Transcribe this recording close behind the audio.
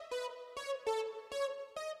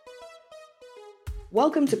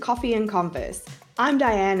Welcome to Coffee and Converse. I'm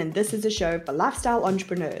Diane, and this is a show for lifestyle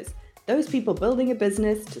entrepreneurs, those people building a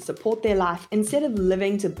business to support their life instead of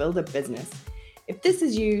living to build a business. If this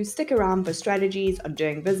is you, stick around for strategies on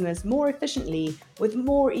doing business more efficiently, with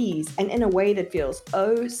more ease, and in a way that feels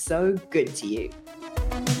oh so good to you.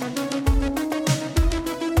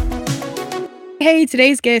 Hey,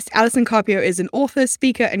 today's guest, Alison Carpio, is an author,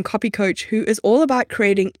 speaker, and copy coach who is all about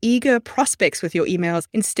creating eager prospects with your emails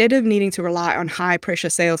instead of needing to rely on high-pressure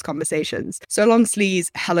sales conversations. So long sleaze,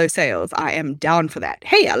 hello sales. I am down for that.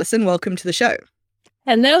 Hey, Alison, welcome to the show.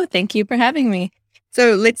 Hello, thank you for having me.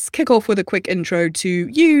 So let's kick off with a quick intro to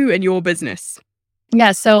you and your business.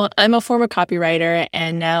 Yeah, so I'm a former copywriter,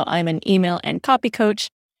 and now I'm an email and copy coach.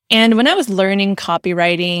 And when I was learning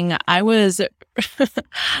copywriting, I was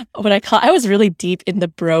I was really deep in the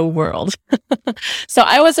bro world. So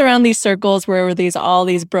I was around these circles where were all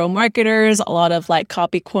these bro marketers, a lot of like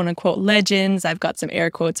copy quote unquote legends. I've got some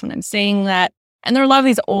air quotes when I'm saying that. And there were a lot of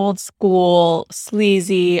these old school,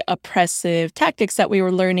 sleazy, oppressive tactics that we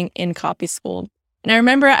were learning in copy school. And I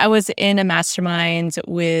remember I was in a mastermind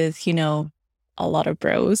with, a lot of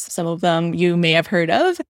bros. Some of them you may have heard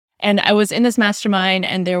of. And I was in this mastermind,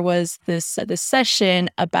 and there was this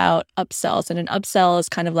session about upsells. And an upsell is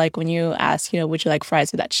kind of like when you ask, would you like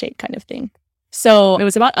fries with that shake kind of thing. So it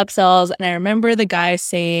was about upsells. And I remember the guy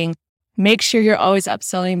saying, make sure you're always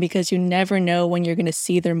upselling because you never know when you're going to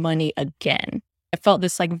see their money again. I felt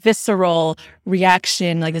this like visceral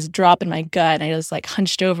reaction, like this drop in my gut. And I was like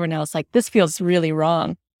hunched over and I was like, this feels really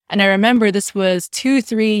wrong. And I remember this was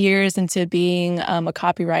 2-3 years into being a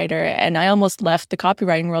copywriter, and I almost left the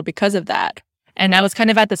copywriting world because of that. And I was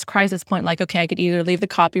kind of at this crisis point, like, okay, I could either leave the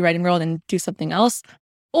copywriting world and do something else,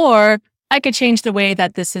 or I could change the way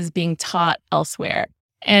that this is being taught elsewhere.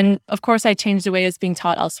 And of course, I changed the way it's being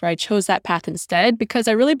taught elsewhere. I chose that path instead because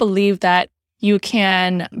I really believe that you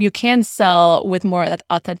can sell with more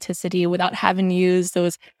authenticity without having to use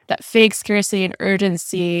that fake scarcity and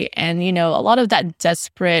urgency and, a lot of that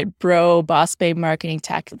desperate bro boss babe marketing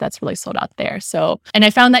tactic that's really sold out there. So, and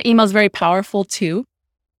I found that email is very powerful too.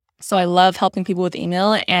 So I love helping people with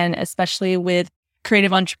email, and especially with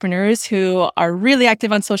creative entrepreneurs who are really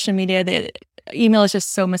active on social media. Email is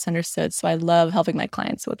just so misunderstood. So I love helping my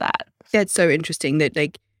clients with that. That's so interesting that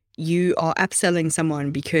you are upselling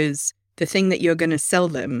someone because the thing that you're going to sell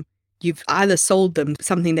them, you've either sold them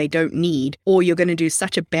something they don't need, or you're going to do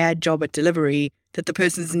such a bad job at delivery that the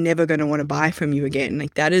person's never going to want to buy from you again.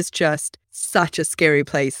 That is just such a scary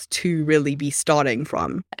place to really be starting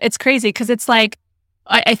from. It's crazy because it's like,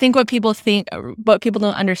 I think what people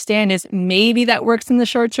don't understand is maybe that works in the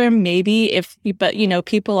short term, but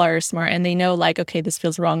people are smart and they know like, okay, this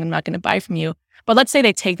feels wrong. I'm not going to buy from you. But let's say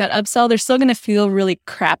they take that upsell, they're still going to feel really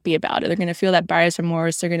crappy about it. They're going to feel that buyer's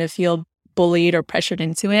remorse. They're going to feel bullied or pressured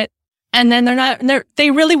into it. And then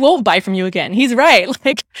they really won't buy from you again. He's right.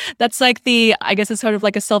 That's I guess it's sort of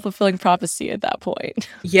like a self-fulfilling prophecy at that point.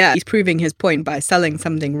 Yeah, he's proving his point by selling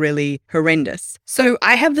something really horrendous. So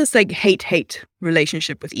I have this hate-hate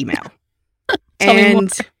relationship with email.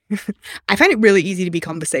 And I find it really easy to be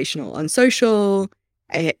conversational on social.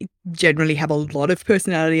 I generally have a lot of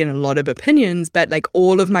personality and a lot of opinions, but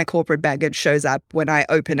all of my corporate baggage shows up when I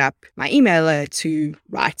open up my emailer to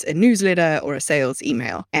write a newsletter or a sales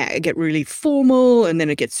email. And I get really formal, and then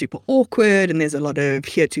it gets super awkward, and there's a lot of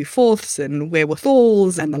heretofores and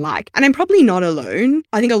wherewithals and the like. And I'm probably not alone.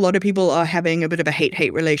 I think a lot of people are having a bit of a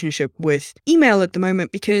hate-hate relationship with email at the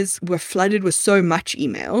moment because we're flooded with so much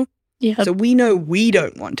email. Yeah. So we know we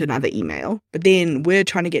don't want another email, but then we're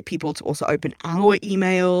trying to get people to also open our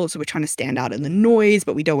email. So we're trying to stand out in the noise,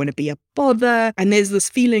 but we don't want to be a bother. And there's this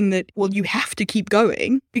feeling that, well, you have to keep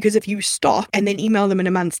going because if you stop and then email them in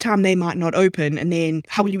a month's time, they might not open. And then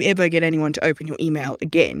how will you ever get anyone to open your email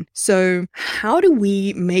again? So how do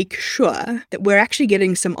we make sure that we're actually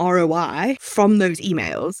getting some ROI from those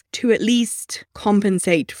emails to at least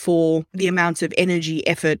compensate for the amount of energy,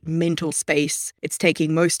 effort, mental space it's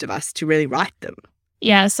taking most of us to really write them?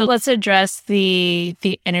 Yeah, so let's address the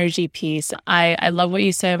energy piece. I love what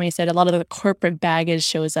you said when you said a lot of the corporate baggage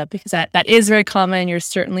shows up because that is very common. You're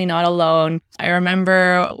certainly not alone. I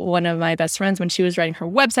remember one of my best friends when she was writing her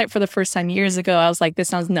website for the first time years ago. I was like, this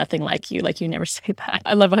sounds nothing like you. You never say that.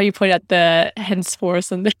 I love how you point out the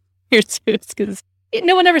henceforth and the here too, because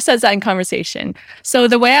no one ever says that in conversation. So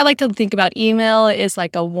the way I like to think about email is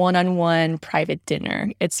like a one-on-one private dinner.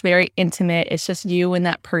 It's very intimate. It's just you and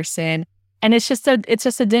that person. And it's just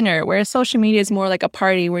a dinner, whereas social media is more like a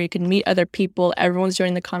party where you can meet other people. Everyone's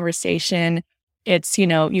joining the conversation. It's, you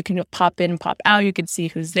can pop in, pop out. You can see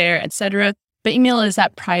who's there, etc. But email is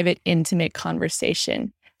that private, intimate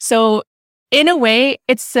conversation. So in a way,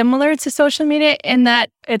 it's similar to social media in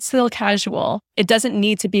that it's still casual. It doesn't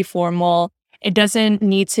need to be formal. It doesn't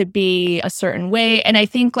need to be a certain way. And I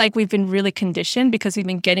think like we've been really conditioned because we've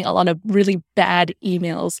been getting a lot of really bad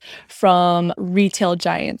emails from retail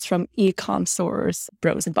giants, from e-com stores,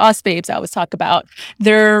 Bros and Boss Babes I always talk about.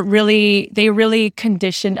 They really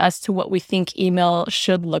conditioned us to what we think email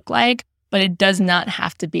should look like, but it does not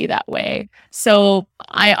have to be that way. So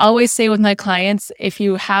I always say with my clients, if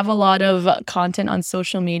you have a lot of content on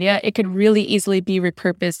social media, it could really easily be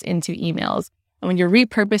repurposed into emails. And when you're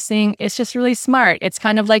repurposing, it's just really smart. It's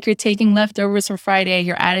kind of like you're taking leftovers from Friday,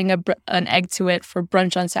 you're adding an egg to it for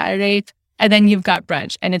brunch on Saturday, and then you've got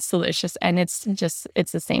brunch and it's delicious and it's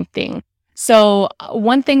the same thing. So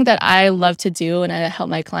one thing that I love to do and I help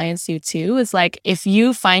my clients do too is like if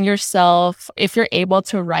you find yourself, if you're able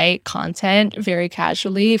to write content very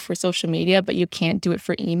casually for social media, but you can't do it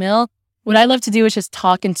for email, what I love to do is just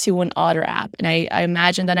talk into an Otter app. And I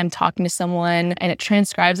imagine that I'm talking to someone and it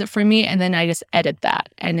transcribes it for me. And then I just edit that.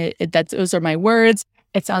 And those are my words.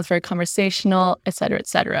 It sounds very conversational, et cetera, et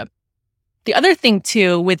cetera. The other thing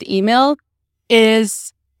too with email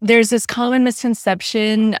is there's this common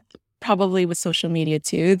misconception, probably with social media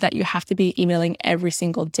too, that you have to be emailing every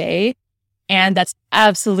single day. And that's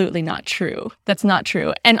absolutely not true. That's not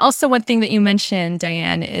true. And also one thing that you mentioned,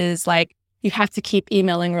 Diane, is like, you have to keep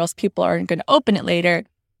emailing or else people aren't going to open it later.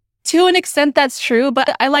 To an extent, that's true.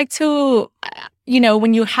 But I like to,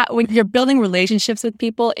 when you're building relationships with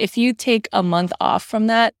people, if you take a month off from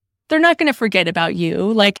that, they're not going to forget about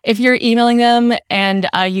you. Like if you're emailing them and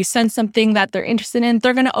you send something that they're interested in,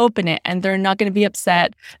 they're going to open it and they're not going to be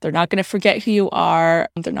upset. They're not going to forget who you are.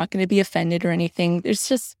 They're not going to be offended or anything.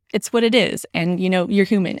 It's what it is. And, you're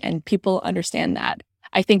human and people understand that.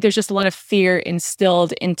 I think there's just a lot of fear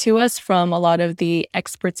instilled into us from a lot of the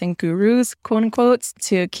experts and gurus, quote unquote,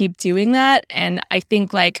 to keep doing that. And I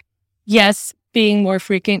think yes, being more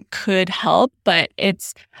frequent could help, but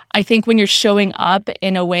I think when you're showing up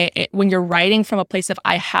in a way, when you're writing from a place of,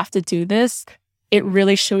 I have to do this, it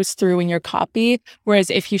really shows through in your copy. Whereas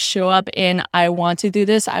if you show up in, I want to do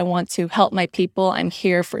this, I want to help my people, I'm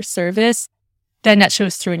here for service, then that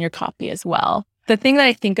shows through in your copy as well. The thing that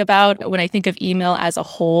I think about when I think of email as a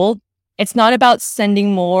whole, it's not about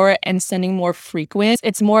sending more and sending more frequent.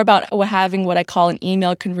 It's more about having what I call an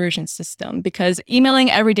email conversion system, because emailing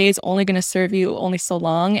every day is only going to serve you only so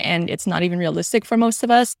long, and it's not even realistic for most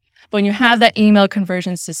of us. But when you have that email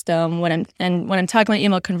conversion system, when I'm talking about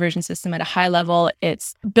email conversion system at a high level,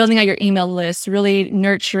 it's building out your email list, really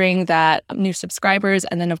nurturing that new subscribers,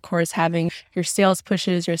 and then of course having your sales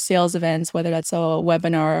pushes, your sales events, whether that's a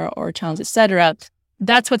webinar or challenge, etc.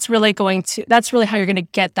 That's really how you're going to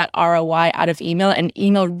get that ROI out of email, and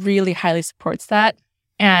email really highly supports that.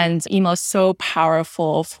 And email is so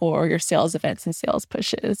powerful for your sales events and sales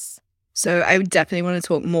pushes. So I definitely want to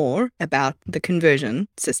talk more about the conversion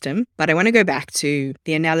system, but I want to go back to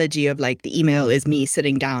the analogy of the email is me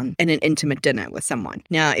sitting down in an intimate dinner with someone.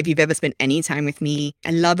 Now, if you've ever spent any time with me,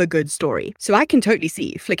 I love a good story. So I can totally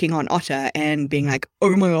see flicking on Otter and being like,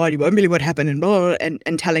 oh my God, you won't believe what happened and blah, and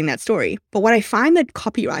telling that story. But what I find that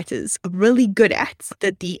copywriters are really good at,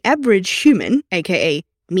 that the average human, aka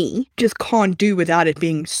me, just can't do without it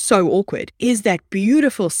being so awkward, is that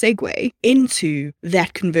beautiful segue into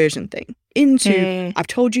that conversion thing. I've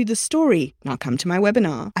told you the story, now come to my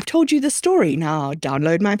webinar. I've told you the story, now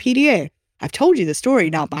download my PDF. I've told you the story,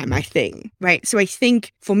 now buy my thing, right? So I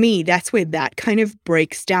think for me, that's where that kind of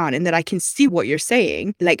breaks down, and that I can see what you're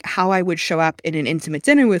saying, like how I would show up in an intimate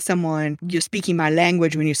dinner with someone. You're speaking my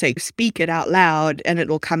language when you say speak it out loud and it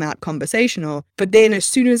will come out conversational. But then as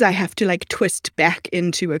soon as I have to twist back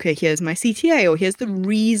into, okay, here's my CTA or here's the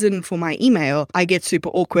reason for my email, I get super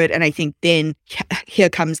awkward. And I think then here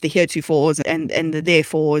comes the heretofores and the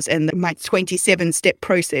therefores and my 27-step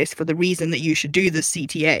process for the reason that you should do the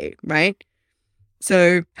CTA, right?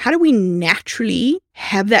 So how do we naturally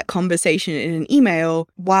have that conversation in an email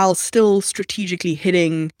while still strategically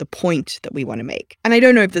hitting the point that we want to make? And I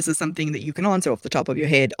don't know if this is something that you can answer off the top of your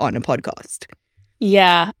head on a podcast.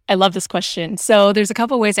 Yeah, I love this question. So there's a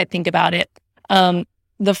couple of ways I think about it.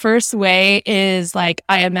 The first way is I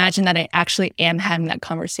imagine that I actually am having that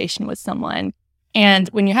conversation with someone. And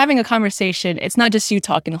when you're having a conversation, it's not just you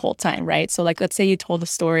talking the whole time, right? So let's say you told a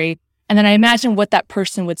story, and then I imagine what that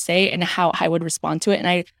person would say and how I would respond to it. And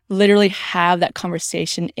I literally have that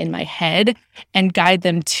conversation in my head and guide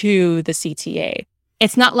them to the CTA.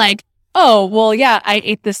 It's not like, oh, well, yeah, I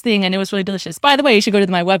ate this thing and it was really delicious. By the way, you should go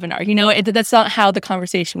to my webinar. That's not how the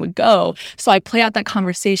conversation would go. So I play out that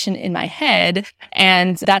conversation in my head,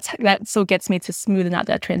 and that so gets me to smoothing out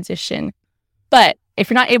that transition. But If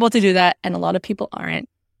you're not able to do that, and a lot of people aren't,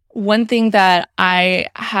 one thing that I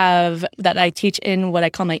teach in what I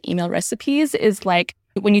call my email recipes is like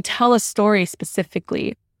when you tell a story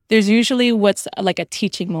specifically, there's usually what's like a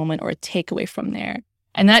teaching moment or a takeaway from there.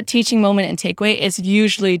 And that teaching moment and takeaway is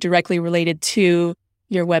usually directly related to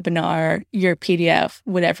your webinar, your PDF,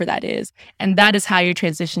 whatever that is. And that is how you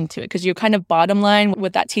transition to it, because you kind of bottom line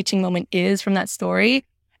what that teaching moment is from that story.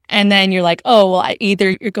 And then you're like, oh, well,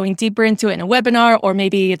 either you're going deeper into it in a webinar, or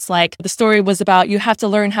maybe it's like the story was about you have to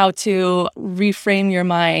learn how to reframe your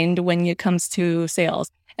mind when it comes to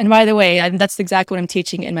sales. And by the way, that's exactly what I'm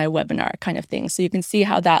teaching in my webinar kind of thing. So you can see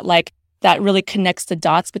how that really connects the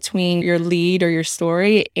dots between your lead or your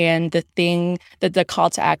story and the thing, that the call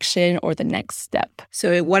to action or the next step.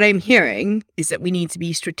 So what I'm hearing is that we need to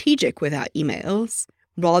be strategic with our emails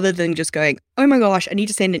rather than just going, oh my gosh, I need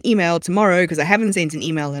to send an email tomorrow because I haven't sent an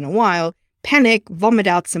email in a while. Panic, vomit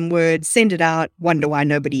out some words, send it out, wonder why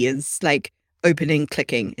nobody is like opening,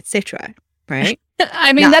 clicking, etc. Right?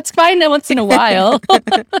 I mean, that's fine once in a while.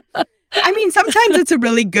 I mean, sometimes it's a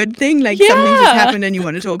really good thing, like something just happened and you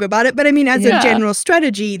want to talk about it. But I mean, as a general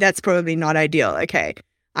strategy, that's probably not ideal. Okay,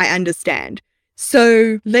 I understand.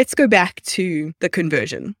 So let's go back to the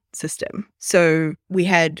conversion system. So we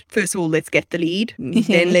had, first of all, let's get the lead,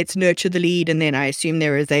 then let's nurture the lead, and then I assume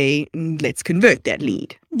there is a let's convert that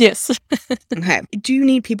lead. Yes. Okay. Do you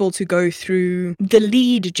need people to go through the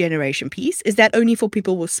lead generation piece? Is that only for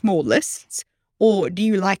people with small lists? Or do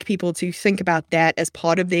you like people to think about that as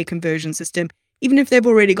part of their conversion system, even if they've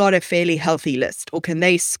already got a fairly healthy list? Or can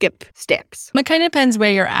they skip steps? It kind of depends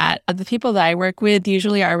where you're at. The people that I work with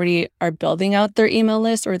usually already are building out their email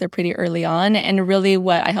list, or they're pretty early on. And really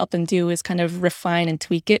what I help them do is kind of refine and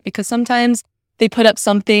tweak it, because sometimes they put up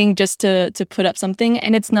something just to put up something,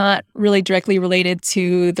 and it's not really directly related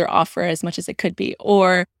to their offer as much as it could be.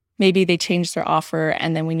 Or maybe they changed their offer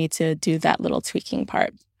and then we need to do that little tweaking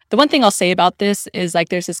part. The one thing I'll say about this is like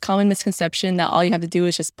there's this common misconception that all you have to do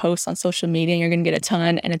is just post on social media and you're going to get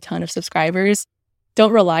a ton of subscribers.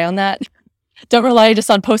 Don't rely on that. Don't rely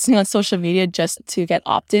just on posting on social media just to get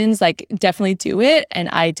opt-ins. Like definitely do it. And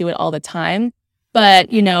I do it all the time.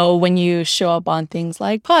 But, you know, when you show up on things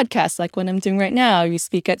like podcasts, like what I'm doing right now, you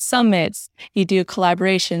speak at summits, you do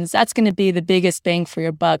collaborations, that's going to be the biggest bang for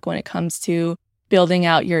your buck when it comes to building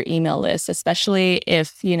out your email list, especially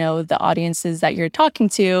if, you know, the audiences that you're talking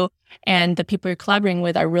to and the people you're collaborating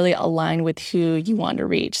with are really aligned with who you want to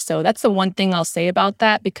reach. So that's the one thing I'll say about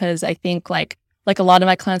that, because I think like a lot of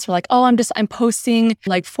my clients are like, oh, I'm posting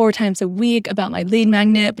like 4 times a week about my lead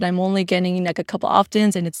magnet, but I'm only getting like a couple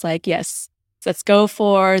opt-ins. And it's like, yes, let's go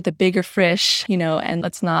for the bigger fish, you know, and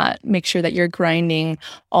let's not make sure that you're grinding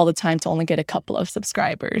all the time to only get a couple of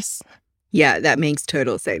subscribers. Yeah, that makes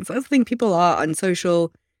total sense. I think people are on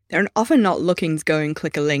social, they're often not looking to go and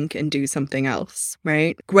click a link and do something else,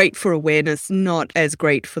 right? Great for awareness, not as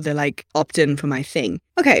great for the like opt-in for my thing.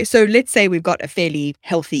 Okay, so let's say we've got a fairly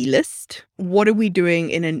healthy list. What are we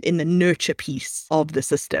doing in the nurture piece of the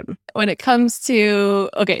system? When it comes to,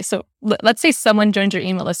 okay, so let's say someone joins your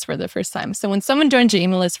email list for the first time. So when someone joins your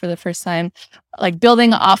email list for the first time, like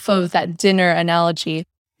building off of that dinner analogy,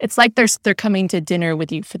 it's like they're coming to dinner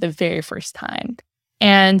with you for the very first time.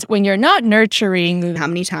 And when you're not nurturing... How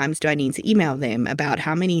many times do I need to email them about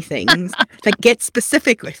how many things? Like, get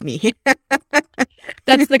specific with me.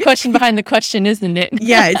 That's the question behind the question, isn't it?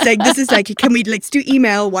 Yeah, it's like, this is like, let's do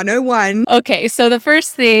email 101. Okay, so the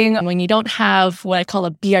first thing, when you don't have what I call a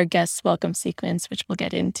Be Our Guest welcome sequence, which we'll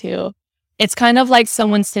get into, it's kind of like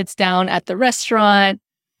someone sits down at the restaurant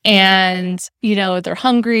and, you know, they're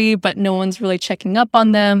hungry, but no one's really checking up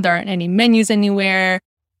on them. There aren't any menus anywhere.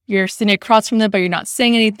 You're sitting across from them, but you're not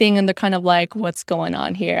saying anything. And they're kind of like, what's going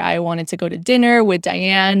on here? I wanted to go to dinner with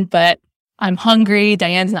Diane, but I'm hungry.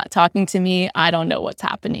 Diane's not talking to me. I don't know what's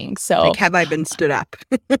happening. So like, have I been stood up?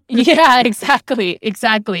 Yeah, exactly.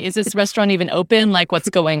 Is this restaurant even open? Like, what's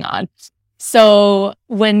going on? So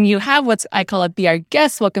when you have what I call a Be Our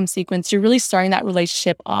Guest welcome sequence, you're really starting that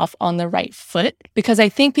relationship off on the right foot. Because I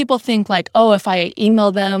think people think like, oh, if I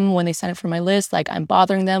email them when they sign up for my list, like I'm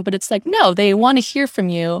bothering them. But it's like, no, they want to hear from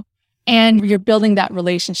you. And you're building that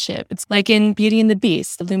relationship. It's like in Beauty and the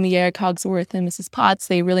Beast, Lumiere, Cogsworth, and Mrs. Potts,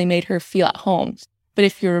 they really made her feel at home. But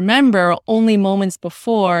if you remember, only moments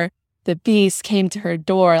before the Beast came to her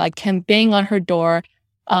door, like came bang on her door,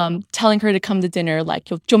 telling her to come to dinner, like,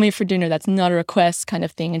 you'll join me for dinner. That's not a request kind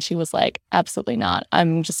of thing. And she was like, absolutely not.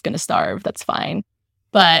 I'm just going to starve. That's fine.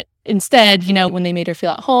 But instead, you know, when they made her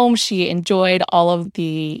feel at home, she enjoyed all of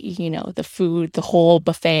the, you know, the food, the whole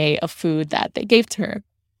buffet of food that they gave to her.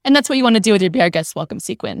 And that's what you want to do with your Be Our Guest welcome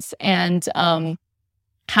sequence. And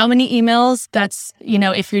How many emails? That's,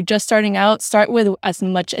 if you're just starting out, start with as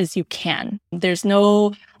much as you can. There's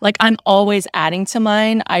no, I'm always adding to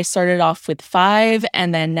mine. I started off with 5,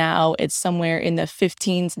 and then now it's somewhere in the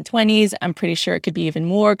 15s and 20s. I'm pretty sure it could be even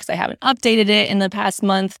more because I haven't updated it in the past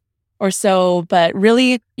month or so. But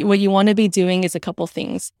really, what you want to be doing is a couple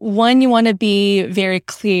things. One, you want to be very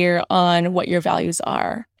clear on what your values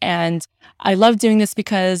are. And I love doing this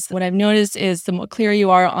because what I've noticed is the more clear you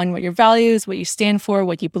are on what your values, what you stand for,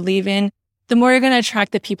 what you believe in, the more you're going to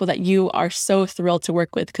attract the people that you are so thrilled to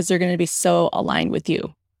work with because they're going to be so aligned with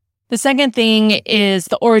you. The second thing is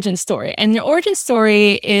the origin story. And the origin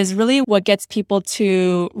story is really what gets people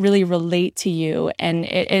to really relate to you. And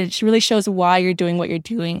it really shows why you're doing what you're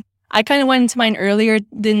doing. I kind of went into mine earlier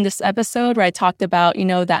in this episode where I talked about,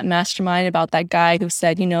 that mastermind, about that guy who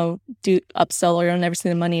said, do upsell or you'll never see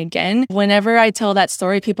the money again. Whenever I tell that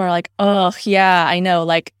story, people are like, oh, yeah, I know.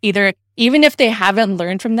 Either, even if they haven't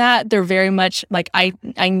learned from that, they're very much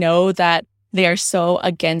I know that they are so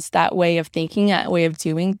against that way of thinking, that way of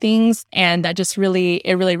doing things. And that just really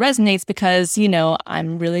resonates because,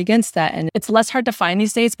 I'm really against that. And it's less hard to find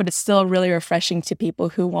these days, but it's still really refreshing to people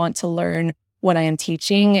who want to learn what I am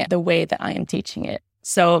teaching, the way that I am teaching it.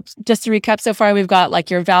 So just to recap, so far we've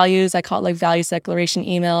got your values. I call it values declaration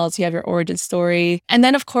emails. You have your origin story. And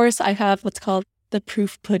then of course I have what's called the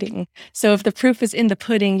proof pudding. So if the proof is in the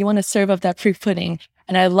pudding, you want to serve up that proof pudding.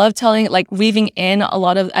 And I love telling, weaving in a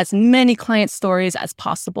lot of as many client stories as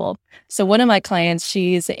possible. So one of my clients,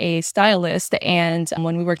 she's a stylist. And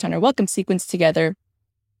when we worked on our welcome sequence together,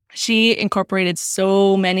 she incorporated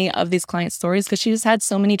so many of these client stories because she just had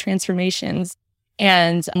so many transformations.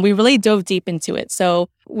 And we really dove deep into it. So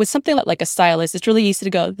with something like a stylist, it's really easy to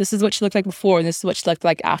go, this is what she looked like before, and this is what she looked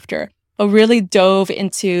like after. But really dove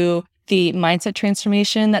into the mindset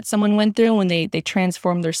transformation that someone went through when they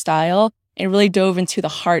transformed their style, and really dove into the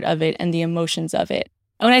heart of it and the emotions of it.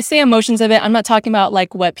 And when I say emotions of it, I'm not talking about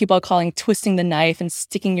what people are calling twisting the knife and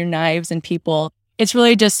sticking your knives in people. It's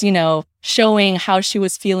really just, showing how she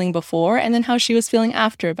was feeling before and then how she was feeling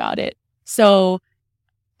after about it. So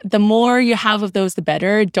the more you have of those, the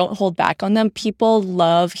better. Don't hold back on them. People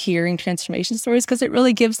love hearing transformation stories because it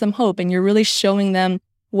really gives them hope, and you're really showing them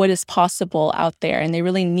what is possible out there. And they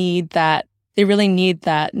really need that. They really need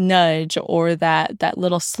that nudge or that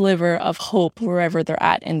little sliver of hope wherever they're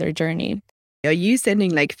at in their journey. Are you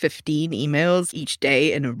sending 15 emails each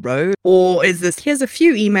day in a row? Or is this, here's a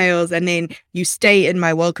few emails and then you stay in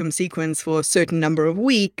my welcome sequence for a certain number of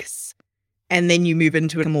weeks and then you move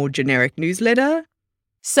into a more generic newsletter?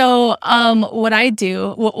 So what I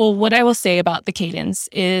do, what I will say about the cadence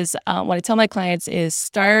is what I tell my clients is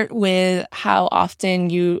start with how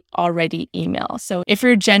often you already email. So if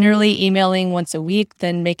you're generally emailing once a week,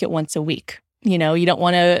 then make it once a week. You don't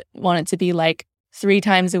want it to be 3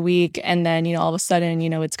 times a week and then, all of a sudden,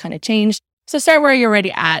 it's kind of changed. So start where you're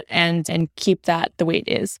already at and keep that the way it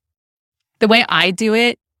is. The way I do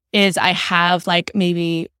it is I have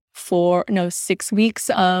maybe 6 weeks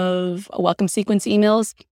of welcome sequence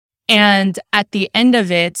emails. And at the end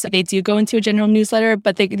of it, they do go into a general newsletter,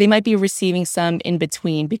 but they might be receiving some in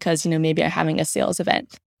between because, maybe I'm having a sales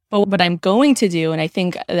event. But what I'm going to do, and I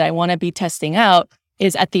think that I want to be testing out,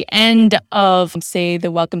 is at the end of, say, the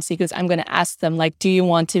welcome sequence, I'm going to ask them, do you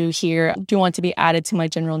want to be added to my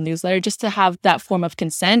general newsletter, just to have that form of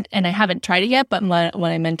consent? And I haven't tried it yet, but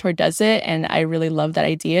my mentor does it. And I really love that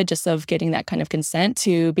idea just of getting that kind of consent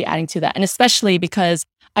to be adding to that. And especially because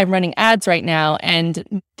I'm running ads right now,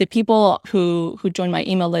 and the people who join my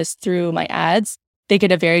email list through my ads, they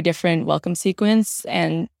get a very different welcome sequence.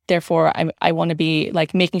 And therefore, I want to be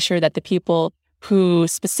making sure that the people who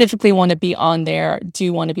specifically want to be on there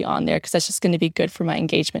do want to be on there, because that's just going to be good for my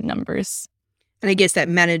engagement numbers. And I guess that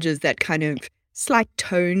manages that kind of slight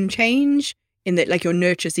tone change in that your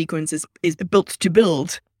nurture sequence is built to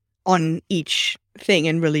build on each thing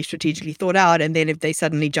and really strategically thought out. And then if they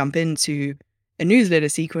suddenly jump into a newsletter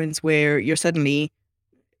sequence where you're suddenly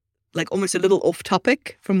almost a little off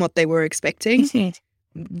topic from what they were expecting,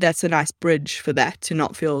 that's a nice bridge for that to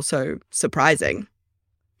not feel so surprising.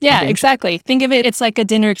 Yeah, exactly. Think of it, it's like a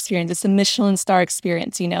dinner experience. It's a Michelin star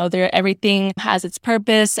experience. Everything has its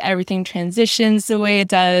purpose. Everything transitions the way it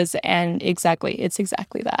does. And it's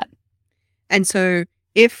exactly that. And so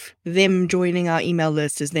if them joining our email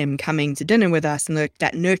list is them coming to dinner with us, and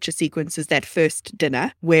that nurture sequence is that first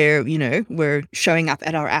dinner where, we're showing up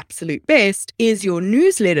at our absolute best, is your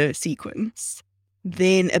newsletter sequence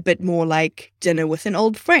then a bit more like dinner with an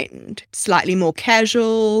old friend, slightly more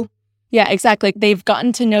casual, Yeah, exactly. They've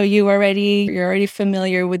gotten to know you already. You're already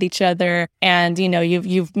familiar with each other. And,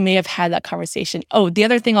 you may have had that conversation. Oh, the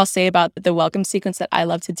other thing I'll say about the welcome sequence that I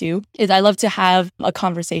love to do is I love to have a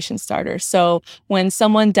conversation starter. So when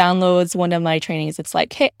someone downloads one of my trainings, it's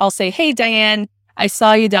like, hey, I'll say, hey, Diane, I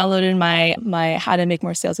saw you downloaded my How to Make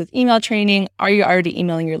More Sales with Email training. Are you already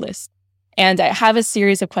emailing your list? And I have a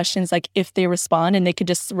series of questions, like if they respond and they could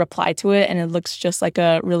just reply to it and it looks just like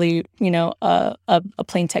a really, a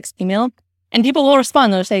plain text email. And people will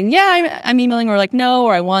respond. They'll say, yeah, I'm emailing, or like, no,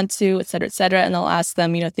 or I want to, et cetera, et cetera. And they'll ask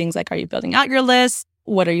them, things like, are you building out your list?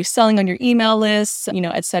 What are you selling on your email list?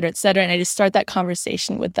 Et cetera, et cetera. And I just start that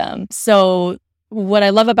conversation with them. So what I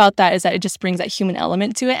love about that is that it just brings that human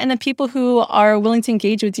element to it. And then people who are willing to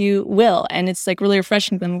engage with you will. And it's like really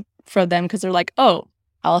refreshing for them because they're like, oh,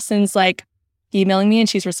 Allison's like emailing me and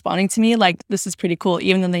she's responding to me. Like, this is pretty cool,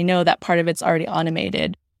 even though they know that part of it's already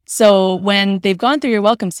automated. So when they've gone through your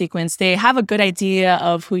welcome sequence, they have a good idea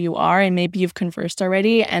of who you are and maybe you've conversed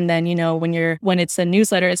already. And then, when it's a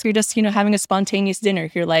newsletter, it's you're just, having a spontaneous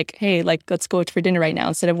dinner. You're like, hey, like, let's go for dinner right now,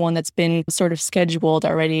 instead of one that's been sort of scheduled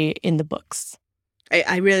already in the books.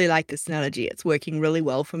 I really like this analogy. It's working really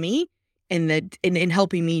well for me. In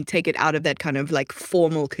helping me take it out of that kind of like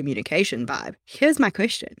formal communication vibe. Here's my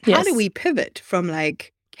question. Yes. How do we pivot from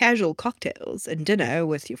like casual cocktails and dinner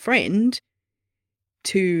with your friend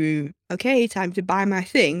to, okay, time to buy my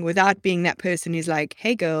thing, without being that person who's like,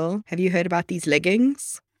 hey girl, have you heard about these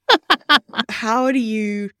leggings? How do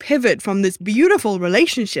you pivot from this beautiful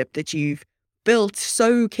relationship that you've built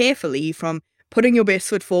so carefully, from putting your best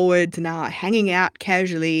foot forward to now hanging out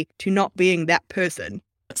casually, to not being that person?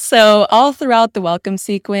 So all throughout the welcome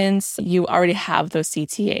sequence, you already have those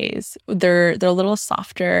CTAs. They're a little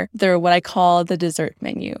softer. They're what I call the dessert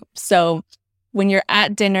menu. So when you're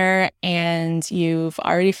at dinner and you've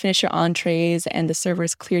already finished your entrees and the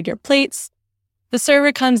server's cleared your plates, the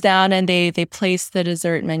server comes down and they place the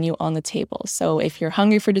dessert menu on the table. So if you're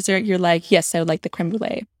hungry for dessert, you're like, yes, I would like the creme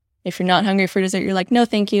brulee. If you're not hungry for dessert, you're like, no,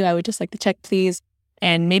 thank you. I would just like the check, please.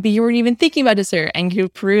 And maybe you weren't even thinking about dessert and you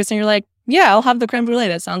peruse and you're like, yeah, I'll have the creme brulee.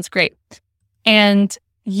 That sounds great. And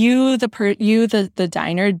you, the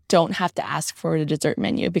diner, don't have to ask for the dessert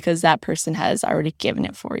menu because that person has already given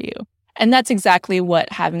it for you. And that's exactly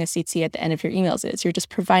what having a CTA at the end of your emails is. You're just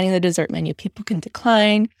providing the dessert menu. People can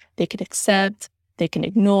decline, they could accept, they can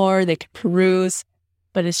ignore, they could peruse,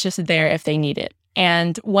 but it's just there if they need it.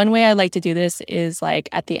 And one way I like to do this is like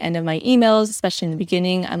at the end of my emails, especially in the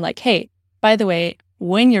beginning, I'm like, hey, by the way,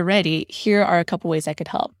 when you're ready, here are a couple ways I could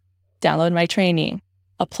help. Download my training,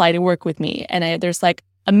 apply to work with me. And there's like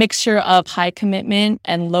a mixture of high commitment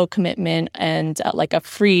and low commitment and like a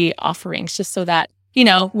free offerings, just so that,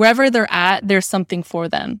 wherever they're at, there's something for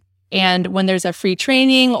them. And when there's a free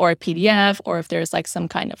training or a PDF, or if there's like some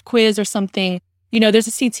kind of quiz or something, there's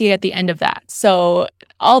a CTA at the end of that. So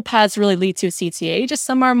all paths really lead to a CTA, just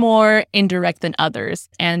some are more indirect than others.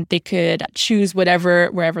 And they could choose wherever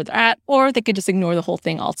they're at, or they could just ignore the whole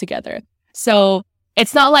thing altogether. So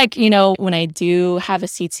it's not like, when I do have a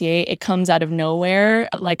CTA, it comes out of nowhere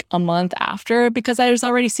like a month after, because there's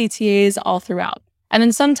already CTAs all throughout. And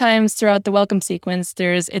then sometimes throughout the welcome sequence,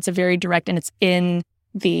 it's a very direct, and it's in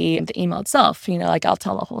the email itself. Like I'll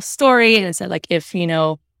tell a whole story and it said like, if,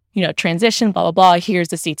 transition, blah, blah, blah, here's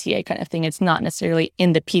the CTA kind of thing. It's not necessarily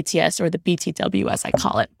in the PTS or the BTW, as I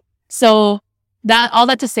call it. So all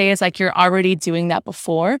that to say is like, you're already doing that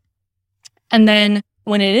before. And then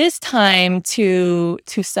when it is time to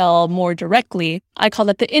sell more directly, I call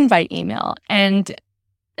that the invite email. And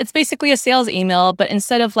it's basically a sales email, but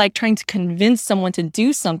instead of like trying to convince someone to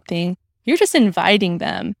do something, you're just inviting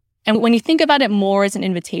them. And when you think about it more as an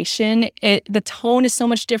invitation, the tone is so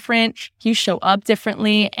much different. You show up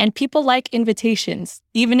differently, and people like invitations.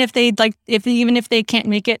 Even if they can't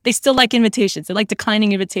make it, they still like invitations. They like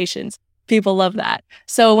declining invitations. People love that.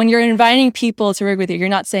 So when you're inviting people to work with you, you're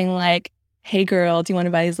not saying like, hey girl, do you want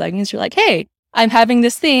to buy these leggings? You're like, hey, I'm having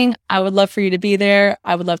this thing. I would love for you to be there.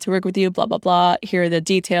 I would love to work with you, blah, blah, blah. Here are the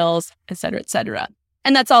details, et cetera, et cetera.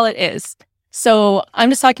 And that's all it is. So I'm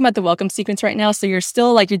just talking about the welcome sequence right now. So you're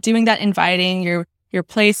still like, you're doing that inviting, you're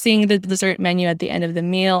placing the dessert menu at the end of the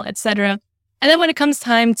meal, et cetera. And then when it comes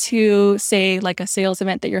time to say like a sales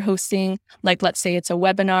event that you're hosting, like let's say it's a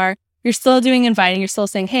webinar, you're still doing inviting. You're still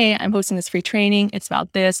saying, hey, I'm hosting this free training. It's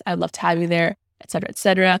about this. I'd love to have you there, et cetera, et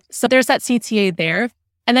cetera. So there's that CTA there.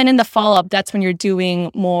 And then in the follow-up, that's when you're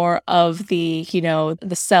doing more of the,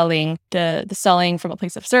 the selling, the selling from a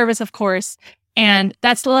place of service, of course. And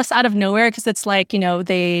that's less out of nowhere because it's like,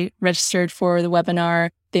 they registered for the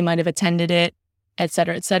webinar. They might have attended it. et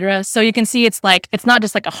cetera, et cetera. So you can see it's like, it's not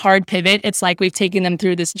just like a hard pivot. It's like we've taken them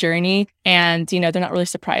through this journey and, they're not really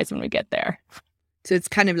surprised when we get there. So it's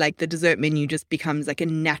kind of like the dessert menu just becomes like a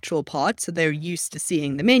natural part. So they're used to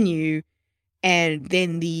seeing the menu. And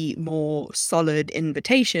then the more solid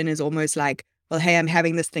invitation is almost like, well, hey, I'm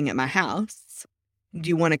having this thing at my house. Do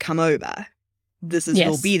you want to come over? This is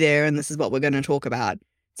who'll be there and this is what we're going to talk about.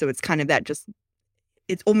 So it's kind of that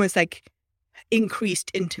it's almost like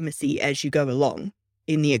increased intimacy as you go along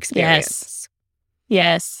in the experience.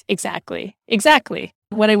 Yes, exactly. Exactly.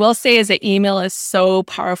 What I will say is that email is so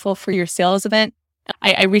powerful for your sales event.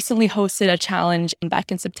 I recently hosted a challenge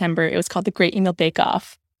back in September. It was called the Great Email Bake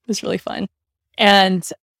Off. It was really fun. And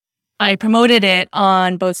I promoted it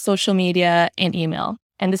on both social media and email.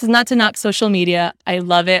 And this is not to knock social media. I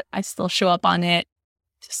love it. I still show up on it.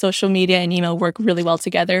 Social media and email work really well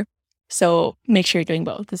together. So make sure you're doing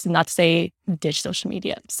both. This is not to say ditch social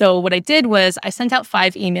media. So what I did was I sent out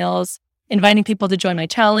 5 emails inviting people to join my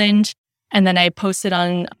challenge. And then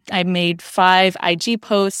I made 5 IG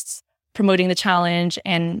posts promoting the challenge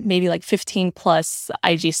and maybe like 15 plus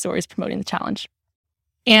IG stories promoting the challenge.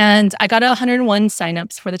 And I got 101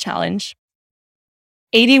 signups for the challenge.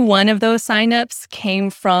 81 of those signups came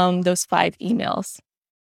from those 5 emails.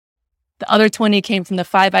 The other 20 came from the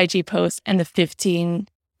 5 IG posts and the 15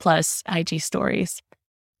 plus IG stories.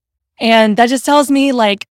 And that just tells me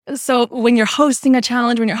like, so when you're hosting a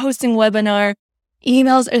challenge, when you're hosting a webinar,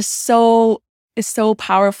 emails is so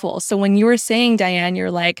powerful. So when you were saying, Diane,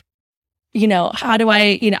 you're like, how do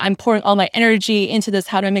I, I'm pouring all my energy into this.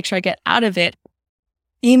 How do I make sure I get out of it?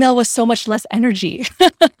 Email was so much less energy.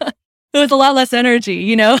 It was a lot less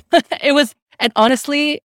energy, It was, and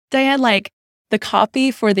honestly, Diane, like the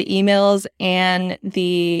copy for the emails and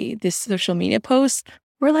the social media posts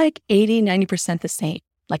were like 80, 90% the same.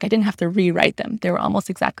 Like I didn't have to rewrite them. They were almost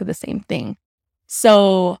exactly the same thing.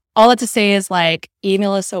 So all that to say is like,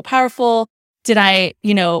 email is so powerful. Did I,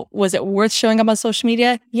 was it worth showing up on social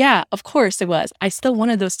media? Yeah, of course it was. I still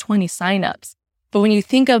wanted those 20 signups. But when you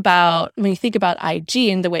think about IG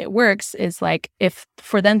and the way it works is like, if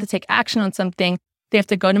for them to take action on something, they have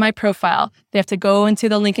to go to my profile. They have to go into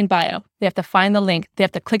the link in bio. They have to find the link. They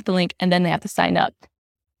have to click the link and then they have to sign up.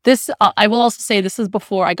 This, I will also say this is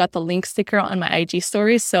before I got the link sticker on my IG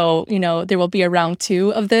stories. So, there will be a round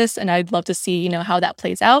 2 of this and I'd love to see, how that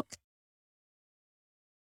plays out.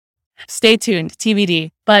 Stay tuned, TBD.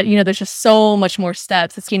 But, there's just so much more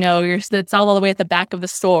steps. It's, it's all the way at the back of the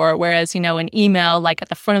store. Whereas, an email, like at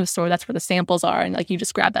the front of the store, that's where the samples are. And like, you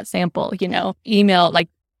just grab that sample, email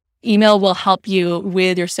will help you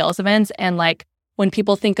with your sales events. And like, when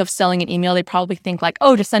people think of selling an email, they probably think like,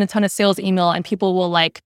 oh, just send a ton of sales email and people will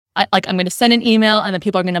I'm going to send an email and then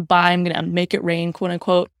people are going to buy, I'm going to make it rain, quote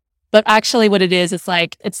unquote. But actually what it is, it's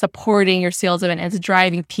like, it's supporting your sales event and it's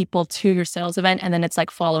driving people to your sales event. And then it's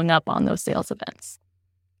like following up on those sales events.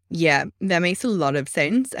 Yeah, that makes a lot of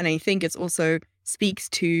sense. And I think it's also speaks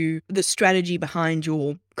to the strategy behind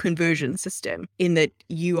your conversion system in that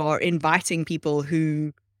you are inviting people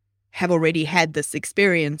who have already had this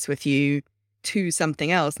experience with you to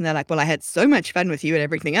something else. And they're like, well, I had so much fun with you and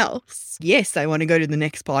everything else. Yes, I want to go to the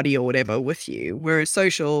next party or whatever with you. Whereas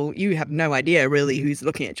social, you have no idea really who's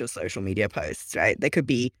looking at your social media posts, right? They could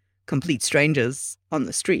be complete strangers on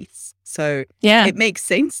the streets. So yeah, it makes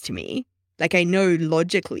sense to me. Like I know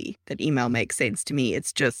logically that email makes sense to me.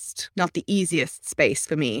 It's just not the easiest space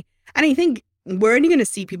for me. And I think we're only going to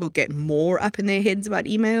see people get more up in their heads about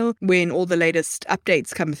email when all the latest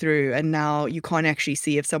updates come through and now you can't actually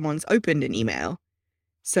see if someone's opened an email.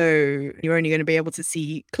 So you're only going to be able to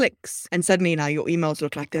see clicks and suddenly now your emails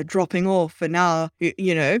look like they're dropping off. And now,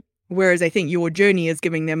 whereas I think your journey is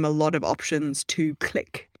giving them a lot of options to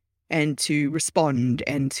click and to respond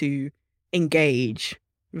and to engage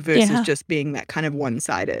versus just being that kind of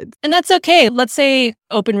one-sided. And that's okay. Let's say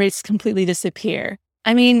open rates completely disappear.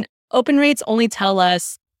 I mean, open rates only tell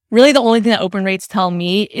us, really the only thing that open rates tell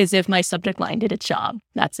me is if my subject line did its job.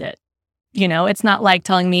 That's it. It's not like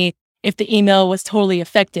telling me if the email was totally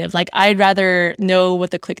effective. Like I'd rather know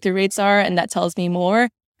what the click-through rates are and that tells me more.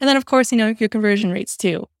 And then of course, your conversion rates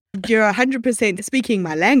too. You're 100% speaking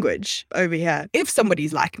my language over here. If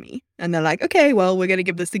somebody's like me and they're like, okay, well, we're going to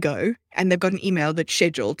give this a go. And they've got an email that's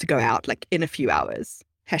scheduled to go out like in a few hours.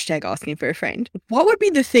 #asking for a friend. What would be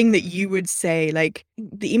the thing that you would say, like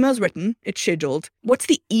the email's written, it's scheduled. What's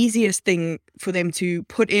the easiest thing for them to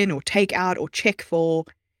put in or take out or check for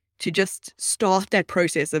to just start that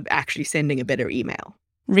process of actually sending a better email?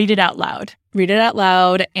 Read it out loud. Read it out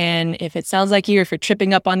loud. And if it sounds like you, if you're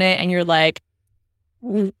tripping up on it and you're like,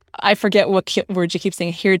 I forget what word you keep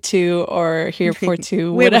saying, here to or here for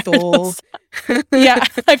to, whatever. Yeah,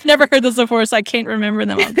 I've never heard this before, so I can't remember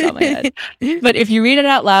them off the top of my head. But if you read it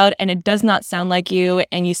out loud and it does not sound like you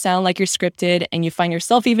and you sound like you're scripted and you find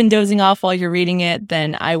yourself even dozing off while you're reading it,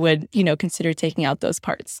 then I would, consider taking out those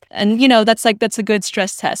parts. And, that's a good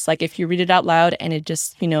stress test. Like if you read it out loud and it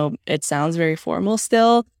just, it sounds very formal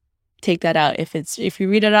still, take that out. If you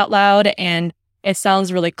read it out loud and it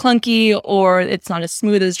sounds really clunky or it's not as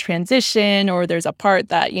smooth as transition or there's a part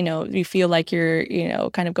that, you feel like you're,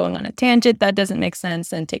 kind of going on a tangent that doesn't make sense,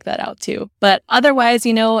 then take that out too. But otherwise,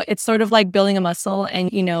 it's sort of like building a muscle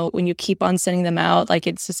and, when you keep on sending them out, like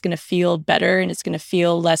it's just going to feel better and it's going to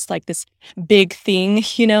feel less like this big thing,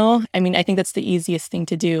 I mean, I think that's the easiest thing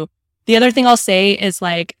to do. The other thing I'll say is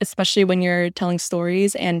like, especially when you're telling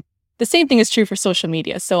stories, and the same thing is true for social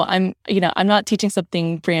media. So I'm not teaching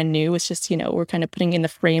something brand new. It's just, we're kind of putting in the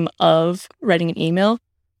frame of writing an email.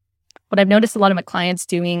 What I've noticed a lot of my clients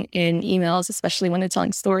doing in emails, especially when they're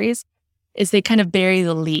telling stories, is they kind of bury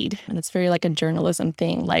the lead. And it's very like a journalism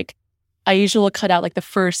thing. Like I usually will cut out like the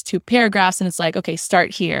first 2 paragraphs and it's like, okay, start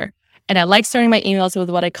here. And I like starting my emails with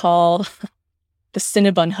what I call the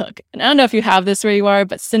Cinnabon hook. And I don't know if you have this where you are,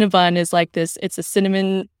 but Cinnabon is like this, it's a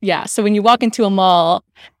cinnamon. Yeah. So when you walk into a mall,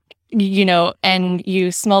 and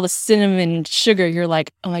you smell the cinnamon sugar, you're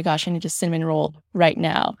like, oh my gosh, I need a cinnamon roll right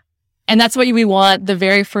now. And that's what we want the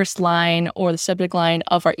very first line or the subject line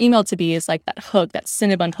of our email to be, is like that hook, that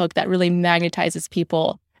Cinnabon hook that really magnetizes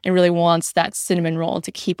people and really wants that cinnamon roll to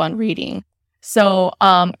keep on reading. So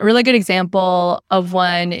a really good example of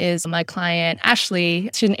one is my client, Ashley.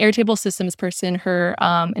 She's an Airtable systems person. Her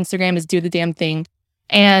Instagram is Do the Damn Thing.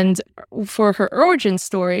 And for her origin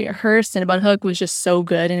story, her Cinnabon hook was just so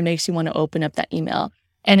good and it makes you want to open up that email.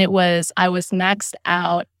 And it was, I was maxed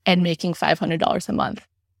out and making $500 a month.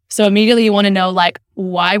 So immediately you want to know, like,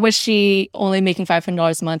 why was she only making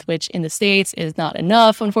 $500 a month, which in the States is not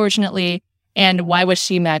enough, unfortunately. And why was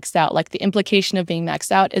she maxed out? Like the implication of being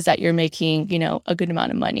maxed out is that you're making, a good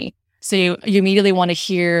amount of money. So you immediately want to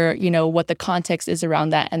hear, what the context is around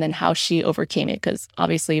that and then how she overcame it. Because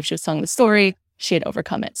obviously if she was telling the story, she had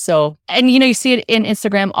overcome it. So, and you see it in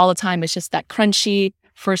Instagram all the time. It's just that crunchy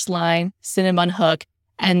first line, Cinnabon hook,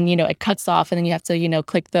 and it cuts off and then you have to,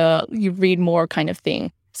 click you read more kind of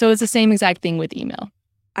thing. So it's the same exact thing with email.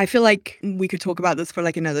 I feel like we could talk about this for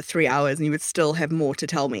like another 3 hours and you would still have more to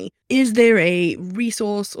tell me. Is there a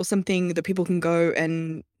resource or something that people can go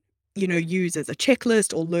and, use as a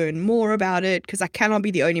checklist or learn more about it? Because I cannot be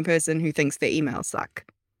the only person who thinks their emails suck.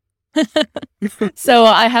 So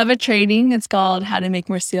I have a training. It's called How to Make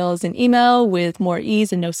More Sales in Email with More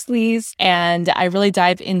Ease and No Sleaze. And I really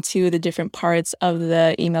dive into the different parts of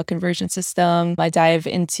the email conversion system. I dive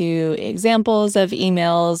into examples of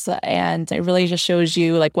emails and it really just shows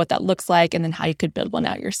you like what that looks like and then how you could build one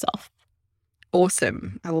out yourself.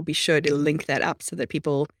 Awesome. I will be sure to link that up so that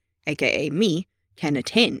people, aka me, can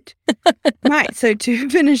attend. Right. So to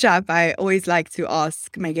finish up, I always like to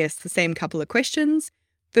ask my guests the same couple of questions.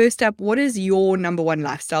 First up, what is your number one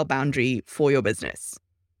lifestyle boundary for your business?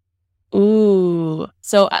 Ooh.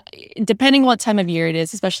 So depending what time of year it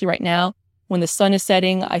is, especially right now, when the sun is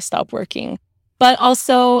setting, I stop working. But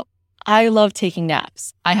also, I love taking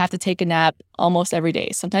naps. I have to take a nap almost every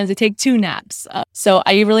day. Sometimes I take 2 naps. So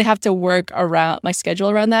I really have to work around my schedule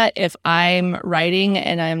around that. If I'm writing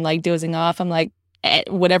and I'm like dozing off, I'm like,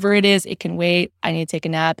 whatever it is, it can wait. I need to take a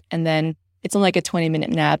nap. And then it's only like a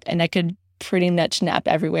 20-minute nap and I could pretty much nap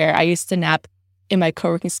everywhere. I used to nap in my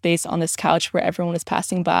co-working space on this couch where everyone was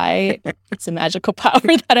passing by. It's a magical power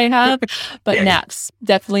that I have. But naps,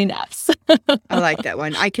 definitely naps. I like that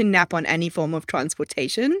one. I can nap on any form of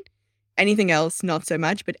transportation. Anything else, not so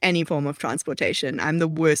much, but any form of transportation. I'm the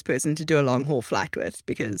worst person to do a long haul flight with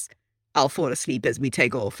because I'll fall asleep as we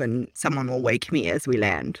take off and someone will wake me as we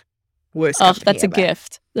land. Worst. Oh, that's ever. A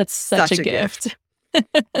gift. That's such a gift.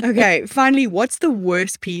 Okay, finally, what's the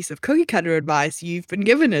worst piece of cookie cutter advice you've been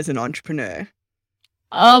given as an entrepreneur?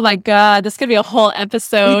 Oh my God, this could be a whole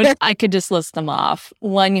episode. I could just list them off.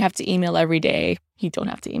 1, you have to email every day. You don't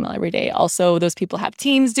have to email every day. Also, those people have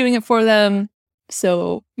teams doing it for them.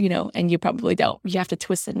 So, and you probably don't. You have to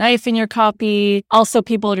twist a knife in your copy. Also,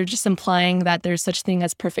 people are just implying that there's such thing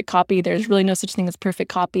as perfect copy. There's really no such thing as perfect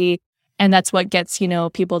copy. And that's what gets,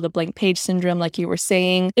 people the blank page syndrome, like you were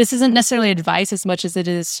saying. This isn't necessarily advice as much as it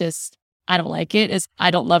is just, I don't like it.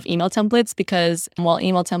 I don't love email templates because while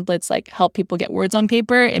email templates like help people get words on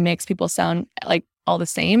paper, it makes people sound like all the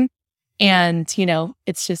same. And,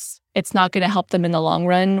 it's not going to help them in the long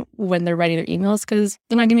run when they're writing their emails because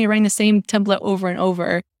they're not going to be writing the same template over and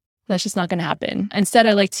over. That's just not going to happen. Instead,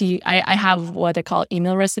 I have what I call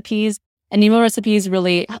email recipes. And email recipes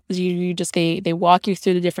really, they walk you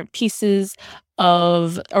through the different pieces or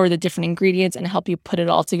the different ingredients and help you put it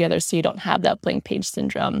all together so you don't have that blank page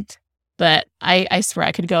syndrome. But I swear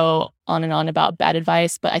I could go on and on about bad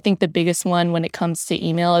advice, but I think the biggest one when it comes to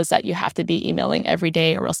email is that you have to be emailing every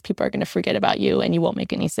day or else people are going to forget about you and you won't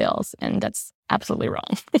make any sales. And that's absolutely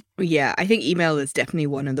wrong. Yeah, I think email is definitely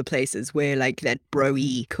one of the places where like that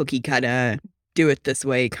bro-y cookie cutter, do it this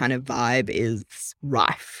way kind of vibe is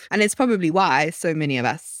rife. And it's probably why so many of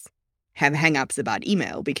us have hang-ups about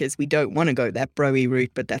email, because we don't want to go that bro-y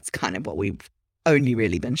route, but that's kind of what we've only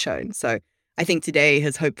really been shown. So I think today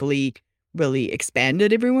has hopefully really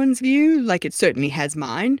expanded everyone's view. Like it certainly has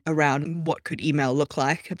mine around what could email look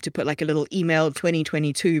like. I have to put like a little email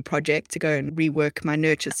 2022 project to go and rework my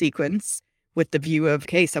nurture sequence with the view of,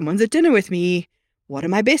 okay, someone's at dinner with me. What are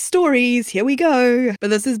my best stories? Here we go.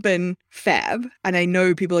 But this has been fab. And I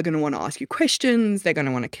know people are going to want to ask you questions. They're going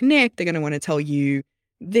to want to connect. They're going to want to tell you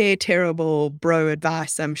their terrible bro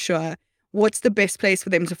advice, I'm sure. What's the best place for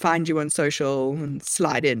them to find you on social and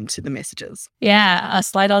slide into the messages? Yeah,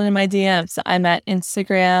 slide on in my DMs. I'm at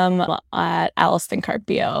Instagram at Alison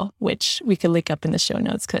Carpio, which we could link up in the show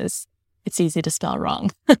notes because it's easy to spell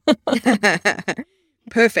wrong.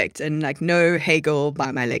 Perfect. And like no Hegel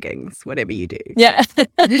by my leggings, whatever you do. Yeah,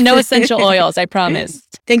 no essential oils, I promise.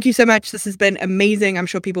 Thank you so much. This has been amazing. I'm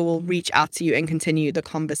sure people will reach out to you and continue the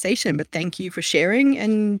conversation. But thank you for sharing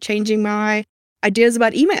and changing my ideas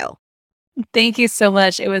about email. Thank you so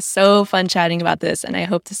much. It was so fun chatting about this, and I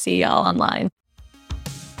hope to see y'all online.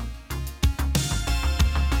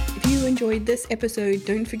 If you enjoyed this episode,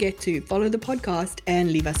 don't forget to follow the podcast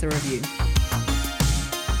and leave us a review.